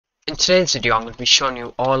In today's video, I'm going to be showing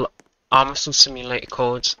you all Wrestle Simulator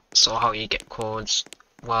codes. So how you get codes?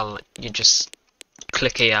 Well, you just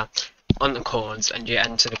click here on the codes and you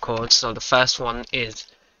enter the codes. So the first one is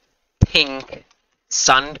Pink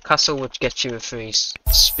Sandcastle, which gets you a free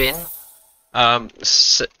spin.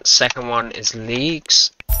 Second one is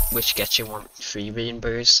Leagues, which gets you 1 free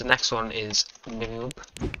rainbows. The next one is Noob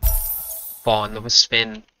for another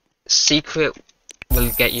spin. Secret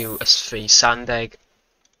will get you a free sand egg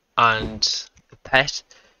and a pet.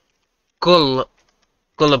 Gullible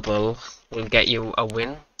will get you a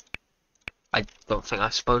win. I don't think I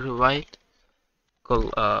spelled it right.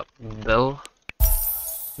 Bill,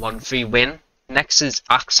 1 free win. Next is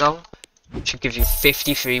Axel, which will give you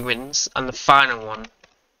 53 wins, and the final one,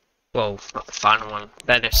 well, not the final one,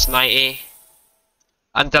 then it's 90,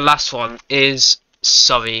 and the last one is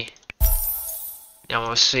Sorry. Yeah,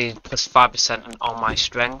 obviously plus 5% on all my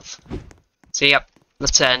strength. So yep,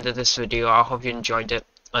 that's the end of this video. I hope you enjoyed it,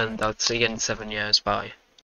 and I'll see you in 7 years. Bye.